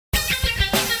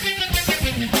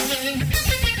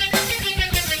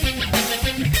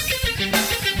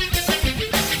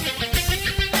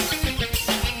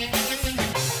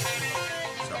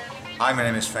Hi, my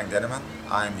name is Denneman.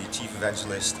 I'm the Chief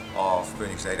Evangelist of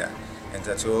Phoenix Data. And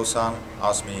Tatsuo-san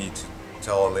asked me to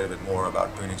tell a little bit more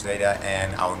about Phoenix Data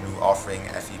and our new offering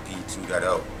FVP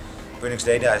 2.0. Phoenix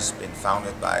Data has been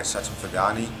founded by Sachin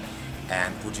Fagani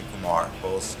and Pujit Kumar,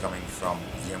 both coming from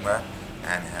VMware,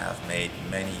 and have made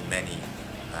many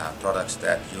products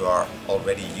that you are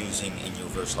already using in your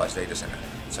virtualized data center,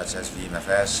 such as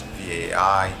VMFS,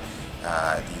 VAI,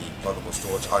 the pluggable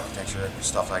storage architecture,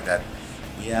 stuff like that.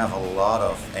 We have a lot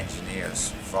of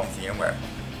engineers from VMware,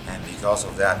 and because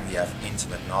of that we have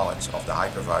intimate knowledge of the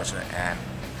hypervisor and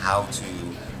how to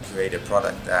create a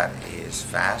product that is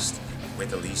fast with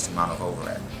the least amount of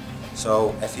overhead.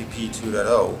 So FVP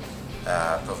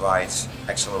 2.0 provides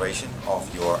acceleration of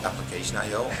your application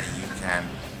I/O, and you can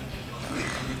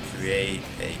create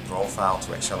a profile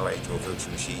to accelerate your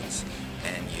virtual machines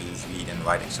and use read and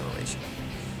write acceleration.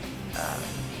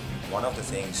 One of the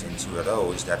things in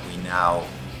 2.0 is that we now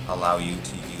allow you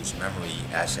to use memory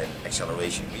as an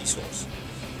acceleration resource.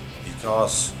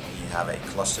 Because we have a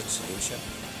clustered solution,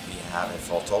 we have a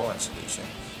fault-tolerant solution,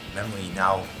 memory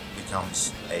now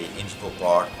becomes an integral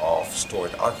part of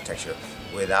stored architecture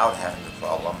without having the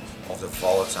problem of the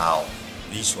volatile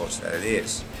resource that it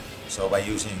is. So by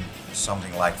using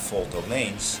something like fault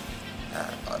domains,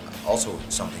 also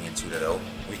something in 2.0,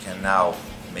 we can now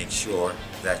make sure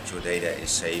that your data is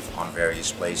safe on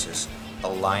various places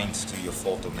aligned to your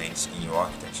fault domains in your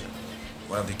architecture.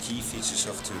 One of the key features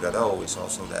of 2.0 is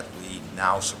also that we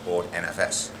now support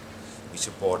NFS. We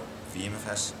support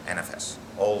VMFS, NFS,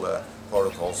 all the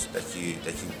protocols that you're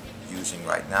using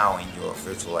right now in your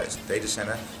virtualized data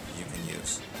center you can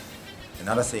use.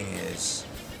 Another thing is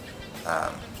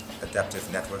adaptive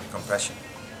network compression,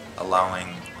 allowing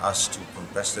us to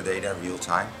compress the data real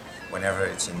time whenever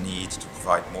it's a need to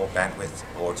provide more bandwidth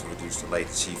or to reduce the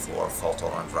latency for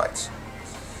fault-tolerant writes.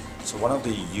 So one of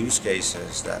the use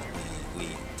cases that we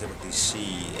typically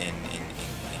see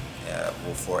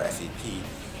for FVP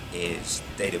is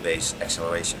database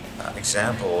acceleration.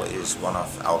 Example is one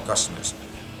of our customers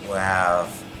who have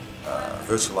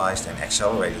virtualized and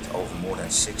accelerated over more than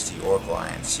 60 Oracle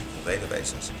and SQL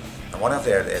databases. And one of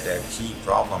their key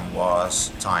problem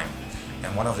was time.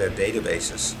 And one of their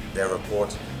databases, their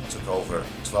report took over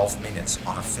 12 minutes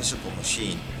on a physical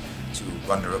machine to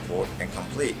run the report and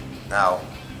complete. Now,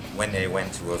 when they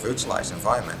went to a virtualized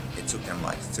environment, it took them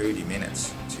like 30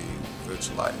 minutes to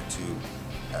virtualize, to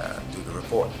do the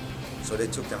report. So they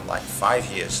took them like 5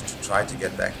 years to try to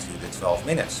get back to the 12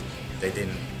 minutes. They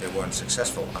weren't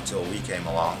successful until we came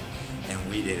along and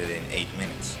we did it in 8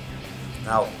 minutes.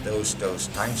 Now, those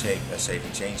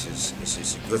time-saving changes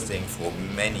is a good thing for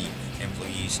many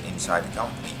employees inside the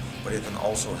company, but it can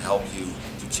also help you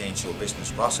to change your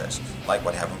business process, like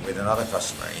what happened with another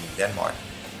customer in Denmark.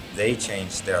 They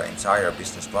changed their entire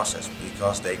business process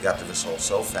because they got the results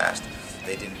so fast,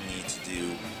 they didn't need to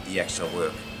do the extra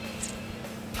work.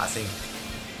 I think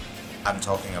I'm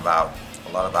talking a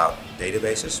lot about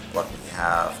databases, but we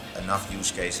have enough use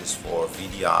cases for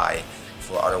VDI,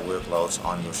 for other workloads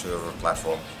on your server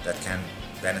platform that can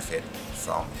benefit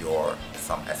from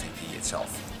FVP itself.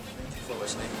 Thank you for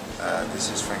listening.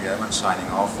 This is Denneman signing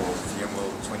off for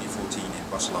VMworld 2014 in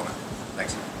Barcelona.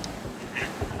 Thanks.